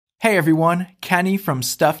Hey everyone, Kenny from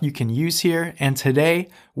Stuff You Can Use here, and today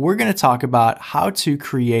we're going to talk about how to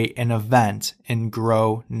create an event in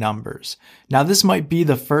Grow Numbers. Now this might be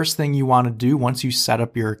the first thing you want to do once you set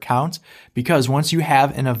up your account, because once you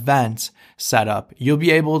have an event set up, you'll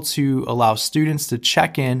be able to allow students to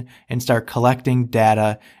check in and start collecting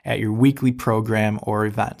data at your weekly program or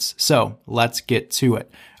events. So let's get to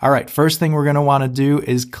it. All right, first thing we're going to want to do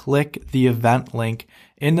is click the event link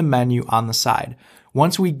in the menu on the side.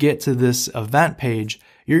 Once we get to this event page,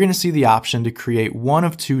 you're going to see the option to create one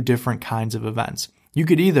of two different kinds of events. You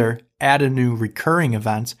could either add a new recurring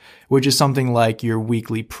event, which is something like your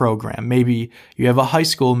weekly program. Maybe you have a high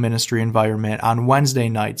school ministry environment on Wednesday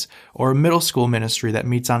nights or a middle school ministry that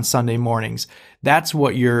meets on Sunday mornings. That's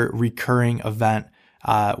what your recurring event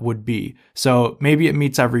would be. So maybe it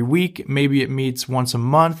meets every week, maybe it meets once a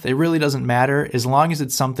month. It really doesn't matter. As long as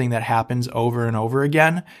it's something that happens over and over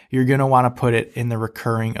again, you're going to want to put it in the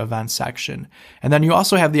recurring event section. And then you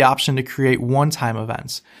also have the option to create one-time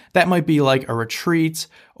events. That might be like a retreat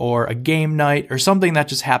or a game night or something that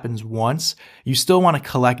just happens once. You still want to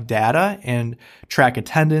collect data and track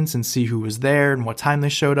attendance and see who was there and what time they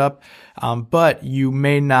showed up. But you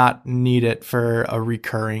may not need it for a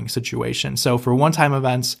recurring situation. So for one-time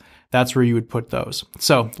events, that's where you would put those.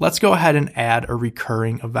 So let's go ahead and add a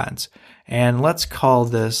recurring event. And let's call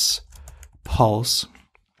this Pulse.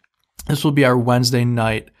 This will be our Wednesday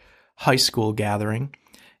night high school gathering.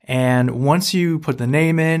 And once you put the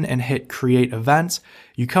name in and hit create event,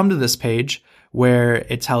 you come to this page where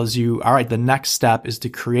it tells you, all right, the next step is to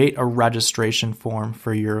create a registration form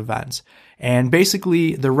for your event. And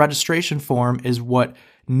basically the registration form is what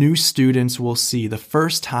new students will see the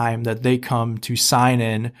first time that they come to sign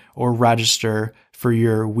in or register for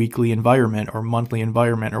your weekly environment or monthly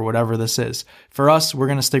environment or whatever this is. For us, we're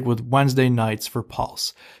going to stick with Wednesday nights for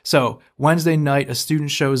Pulse. So Wednesday night, a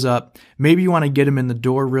student shows up. Maybe you want to get them in the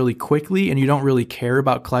door really quickly and you don't really care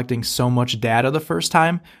about collecting so much data the first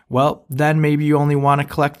time. Well, then maybe you only want to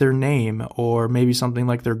collect their name or maybe something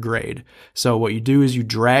like their grade. So what you do is you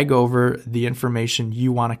drag over the information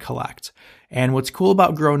you want to collect. And what's cool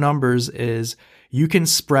about Grow Numbers is you can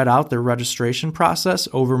spread out the registration process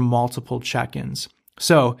over multiple check-ins.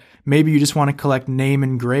 So maybe you just want to collect name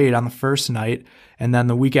and grade on the first night, and then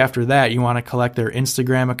the week after that, you want to collect their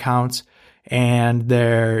Instagram account and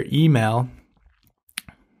their email.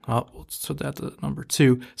 Oh, let's put that to number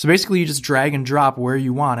 2. So basically, you just drag and drop where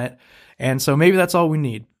you want it, and so maybe that's all we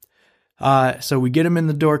need. So we get them in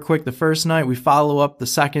the door quick the first night. We follow up the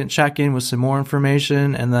second check-in with some more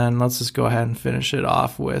information, and then let's just go ahead and finish it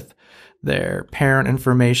off with their parent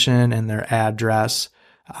information and their address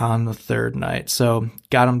on the third night. So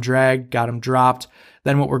got them dragged, got them dropped.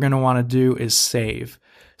 Then what we're going to want to do is save.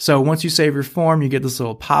 So once you save your form, you get this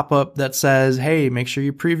little pop-up that says, hey, make sure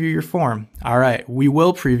you preview your form. All right, we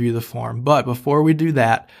will preview the form, but before we do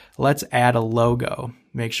that, let's add a logo.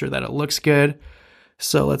 Make sure that it looks good.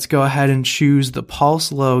 So let's go ahead and choose the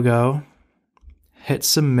Pulse logo, hit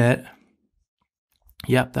submit.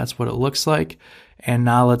 Yep, that's what it looks like. And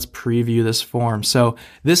now let's preview this form. So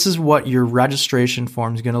this is what your registration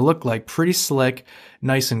form is going to look like. Pretty slick,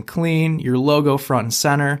 nice and clean, your logo front and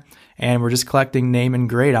center. And we're just collecting name and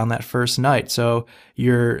grade on that first night. So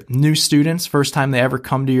your new students, first time they ever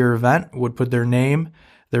come to your event, would put their name,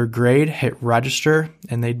 their grade, hit register,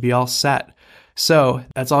 and they'd be all set. So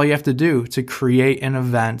that's all you have to do to create an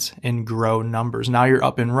event in Grow Numbers. Now you're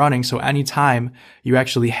up and running. So anytime you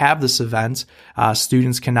actually have this event,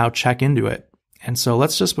 students can now check into it. And so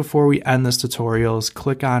let's just, before we end this tutorial, is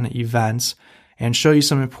click on events and show you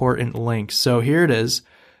some important links. So here it is,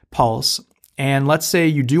 Pulse. And let's say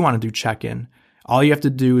you do want to do check-in. All you have to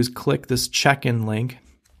do is click this check-in link.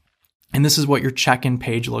 And this is what your check-in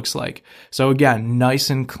page looks like. So again, nice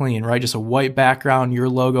and clean, right? Just a white background, your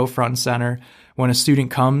logo front and center. When a student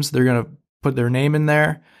comes, they're going to put their name in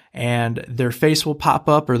there and their face will pop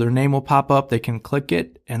up or their name will pop up. They can click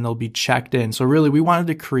it and they'll be checked in. So really, we wanted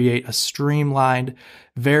to create a streamlined,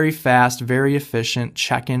 very fast, very efficient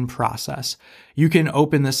check-in process. You can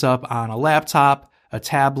open this up on a laptop, a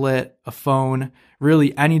tablet, a phone,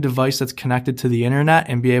 really any device that's connected to the internet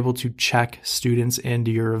and be able to check students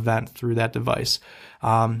into your event through that device.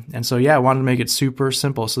 And so, yeah, I wanted to make it super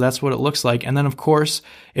simple. So that's what it looks like. And then, of course,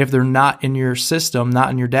 if they're not in your system,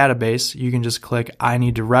 not in your database, you can just click I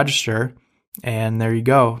need to register. And there you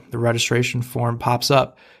go. The registration form pops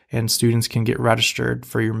up and students can get registered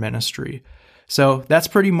for your ministry. So that's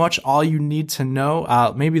pretty much all you need to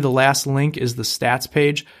know. Maybe the last link is the stats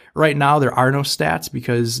page. Right now, there are no stats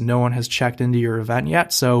because no one has checked into your event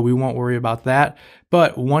yet, so we won't worry about that.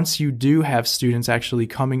 But once you do have students actually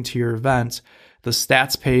coming to your event, the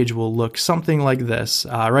stats page will look something like this.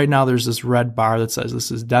 Right now, there's this red bar that says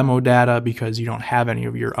this is demo data because you don't have any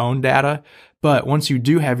of your own data. But once you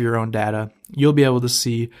do have your own data, you'll be able to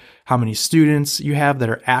see how many students you have that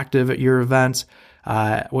are active at your event,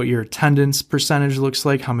 what your attendance percentage looks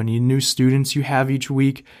like, how many new students you have each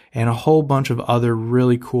week, and a whole bunch of other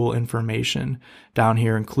really cool information down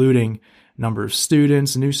here, including number of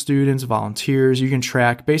students, new students, volunteers. You can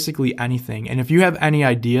track basically anything. And if you have any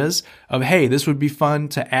ideas of, hey, this would be fun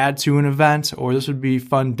to add to an event, or this would be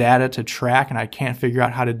fun data to track and I can't figure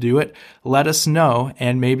out how to do it, let us know.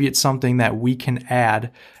 And maybe it's something that we can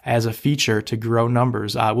add as a feature to grow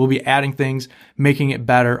numbers. We'll be adding things, making it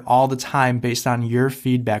better all the time based on your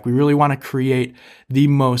feedback. We really want to create the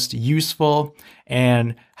most useful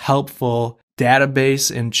and helpful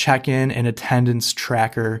database and check-in and attendance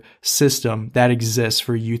tracker system that exists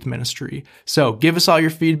for youth ministry. So give us all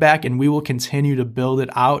your feedback and we will continue to build it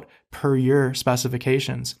out per your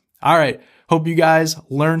specifications. All right. Hope you guys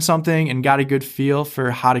learned something and got a good feel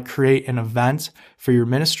for how to create an event for your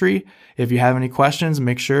ministry. If you have any questions,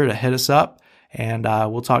 make sure to hit us up and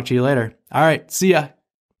we'll talk to you later. All right. See ya.